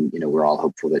work. And, we're all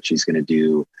hopeful that she's going to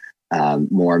do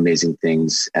more amazing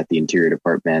things at the Interior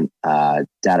Department.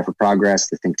 Data for Progress,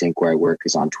 the think tank where I work,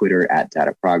 is on Twitter at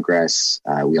Data Progress.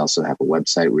 We also have a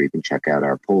website where you can check out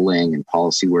our polling and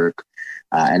policy work.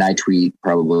 And I tweet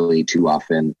probably too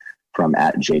often from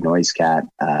 @JNoiseCat,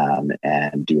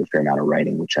 and do a fair amount of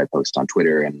writing, which I post on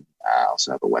Twitter, and I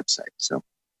also have a website. So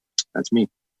that's me.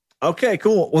 Okay,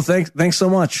 cool. Well, thanks so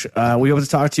much. We hope to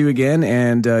talk to you again,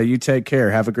 and you take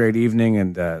care. Have a great evening,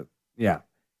 and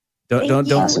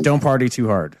don't party too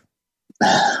hard.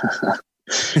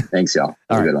 Thanks, y'all.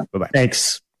 Have a good one. Bye-bye.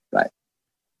 Thanks. Bye.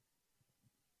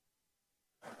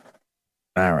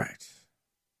 All right.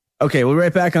 Okay, we'll be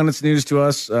right back on It's News to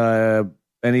Us.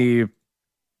 Any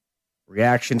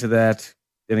reaction to that?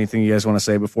 Anything you guys want to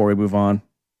say before we move on?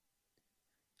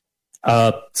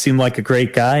 Seemed like a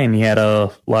great guy, and he had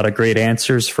a lot of great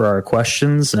answers for our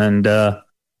questions. And I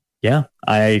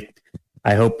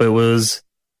hope it was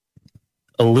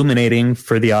illuminating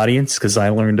for the audience, because I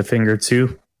learned a thing or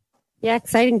two. Yeah,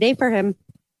 exciting day for him.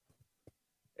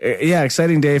 yeah,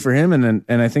 exciting day for him, and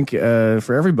I think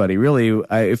for everybody, really.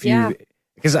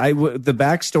 Because the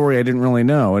backstory I didn't really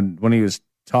know, and when he was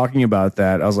talking about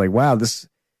that, I was like, wow, this.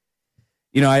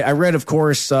 I read, of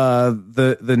course,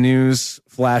 the news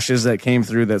flashes that came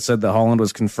through that said that Holland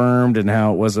was confirmed and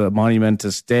how it was a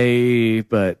monumentous day,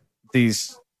 but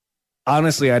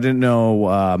honestly, I didn't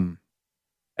know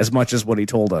as much as what he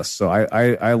told us, so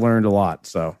I learned a lot.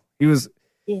 So he was.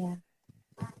 Yeah.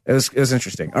 It was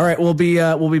interesting. All right, we'll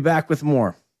be back with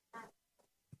more.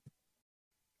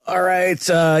 All right,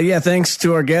 thanks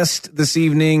to our guest this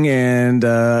evening, and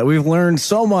we've learned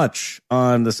so much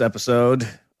on this episode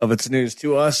of It's News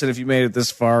to Us. And if you made it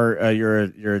this far,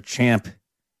 you're a champ.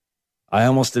 I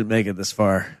almost didn't make it this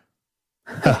far.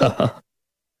 I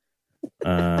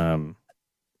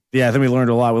think we learned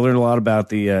a lot. We learned a lot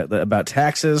about about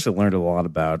taxes. We learned a lot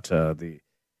about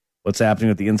what's happening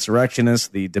with the insurrectionists,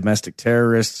 the domestic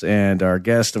terrorists, and our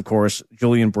guest, of course,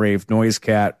 Julian Brave Noise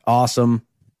Cat. Awesome.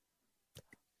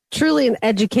 Truly an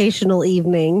educational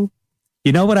evening.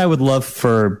 You know what I would love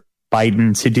for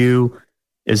Biden to do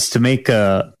is to make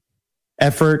a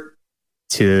effort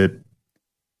to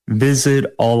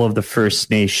visit all of the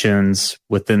First Nations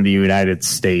within the United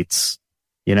States.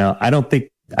 I don't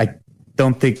think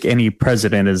any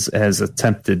president has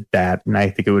attempted that, and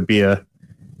I think it would be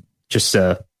just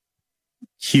a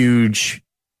huge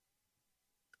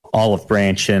olive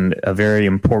branch and a very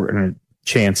important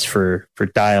chance for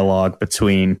dialogue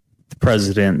between the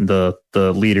president and the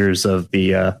leaders of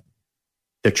the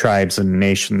tribes and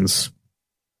nations.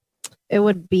 It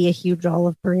would be a huge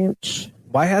olive branch.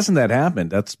 Why hasn't that happened?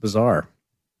 That's bizarre.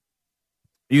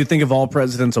 You'd think of all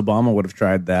presidents, Obama would have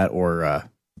tried that, or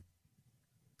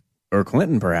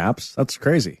Clinton, perhaps. That's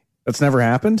crazy. That's never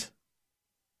happened?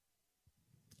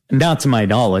 Not to my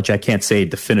knowledge. I can't say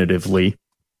definitively.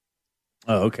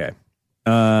 Oh, okay.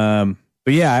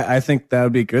 But yeah, I think that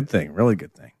would be a good thing. Really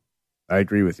good thing. I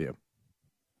agree with you.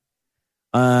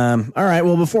 All right.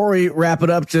 Well, before we wrap it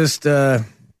up, just, I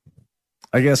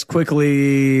guess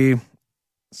quickly,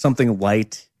 something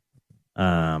light.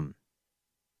 So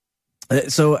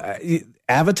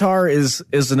Avatar is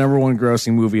the number one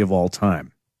grossing movie of all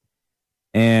time.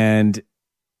 And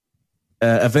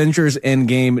Avengers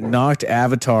Endgame knocked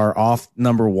Avatar off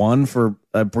number one for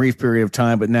a brief period of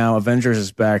time, but now Avengers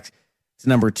is back to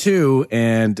number two,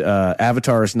 and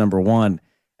Avatar is number one.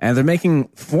 And they're making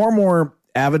 4 more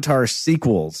Avatar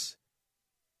sequels.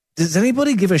 Does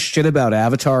anybody give a shit about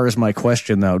Avatar is my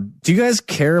question, though. Do you guys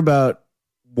care about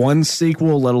one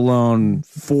sequel, let alone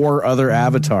 4 other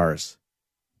Avatars?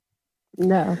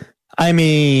 No. I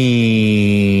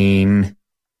mean,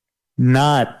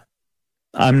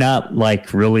 I'm not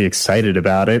like really excited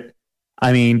about it.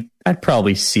 I mean, I'd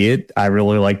probably see it. I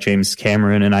really like James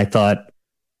Cameron, and I thought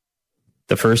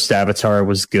the first Avatar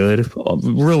was good,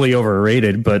 really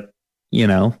overrated, but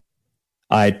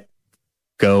I'd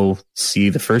go see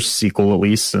the first sequel at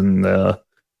least and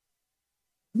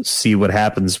see what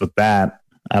happens with that.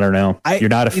 I don't know. You're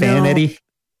not a fan, Eddie?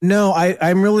 No,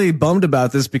 I'm really bummed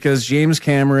about this because James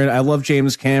Cameron, I love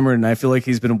James Cameron, and I feel like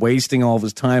he's been wasting all of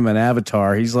his time on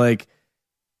Avatar. He's like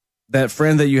that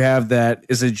friend that you have that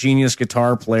is a genius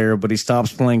guitar player, but he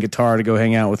stops playing guitar to go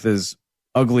hang out with his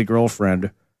ugly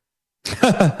girlfriend.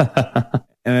 And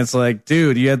it's like,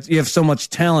 dude, you have so much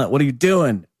talent. What are you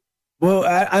doing? Well,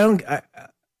 I don't.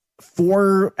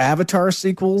 4 Avatar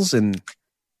sequels, and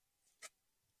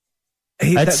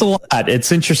that's a lot.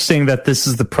 It's interesting that this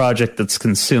is the project that's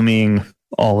consuming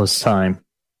all his time.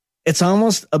 It's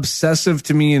almost obsessive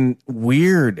to me and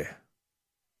weird.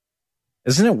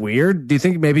 Isn't it weird? Do you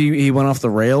think maybe he went off the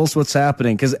rails? What's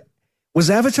happening? Because was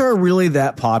Avatar really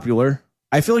that popular?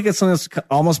 I feel like it's something that's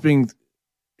almost being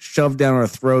shoved down our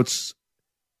throats.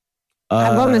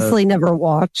 I've honestly never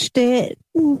watched it.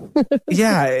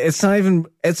 Yeah, it's an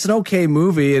okay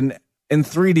movie, and in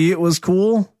 3D it was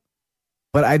cool,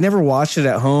 but I never watched it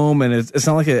at home, and it's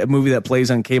not like a movie that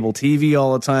plays on cable TV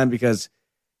all the time because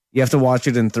you have to watch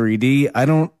it in 3D.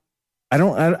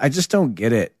 I just don't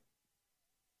get it.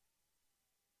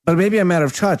 But maybe I'm out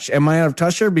of touch. Am I out of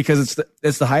touch here? Because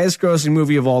it's the highest grossing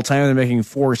movie of all time, and they're making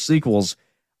 4 sequels.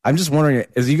 I'm just wondering,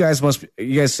 as you guys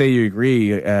say you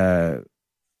agree,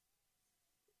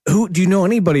 who do you know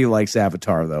anybody who likes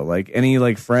Avatar though? Like any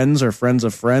like friends or friends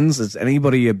of friends? Is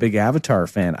anybody a big Avatar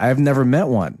fan? I've never met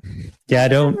one. Yeah, I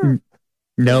don't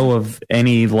know of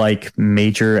any like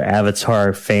major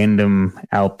Avatar fandom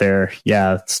out there.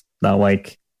 Yeah, it's not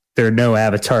like there are no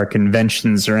Avatar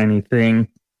conventions or anything.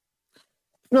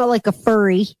 Not like a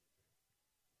furry.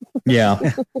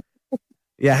 Yeah.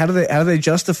 Yeah, how do they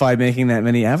justify making that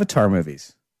many Avatar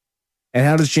movies? And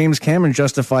how does James Cameron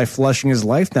justify flushing his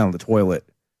life down the toilet?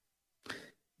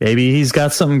 Maybe he's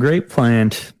got something great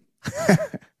planned.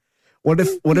 What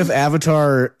if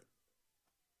Avatar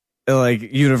like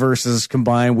universes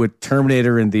combined with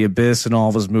Terminator and The Abyss and all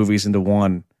of his movies into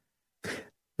one?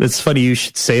 It's funny you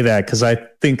should say that, because I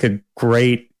think a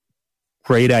great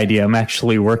idea. I'm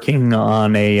actually working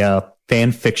on a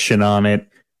fan fiction on it.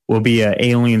 Will be a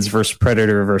Aliens versus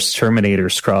Predator versus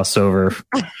Terminators crossover.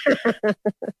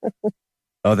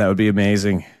 Oh, that would be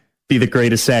amazing. Be the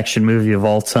greatest action movie of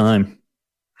all time.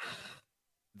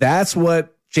 That's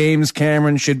what James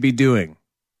Cameron should be doing.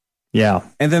 Yeah.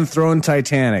 And then throw in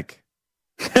Titanic.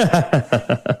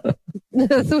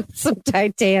 Some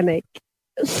Titanic.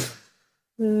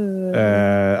 All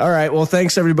right. Well,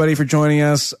 thanks everybody for joining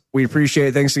us. We appreciate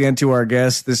it. Thanks again to our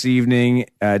guest this evening.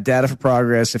 Data for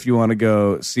Progress, if you want to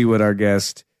go see what our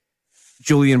guest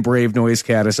Julian Brave Noise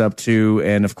Cat is up to.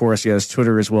 And of course, he has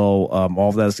Twitter as well. All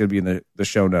of that is going to be in the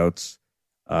show notes.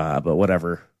 But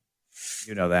whatever.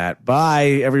 You know that.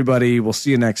 Bye, everybody. We'll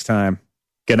see you next time.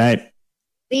 Good night.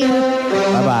 See ya.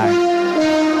 Bye-bye.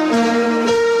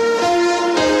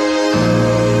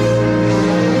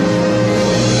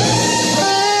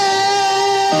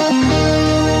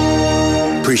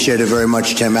 Appreciate it very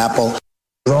much, Tim Apple.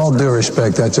 With all due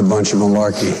respect, that's a bunch of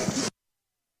malarkey.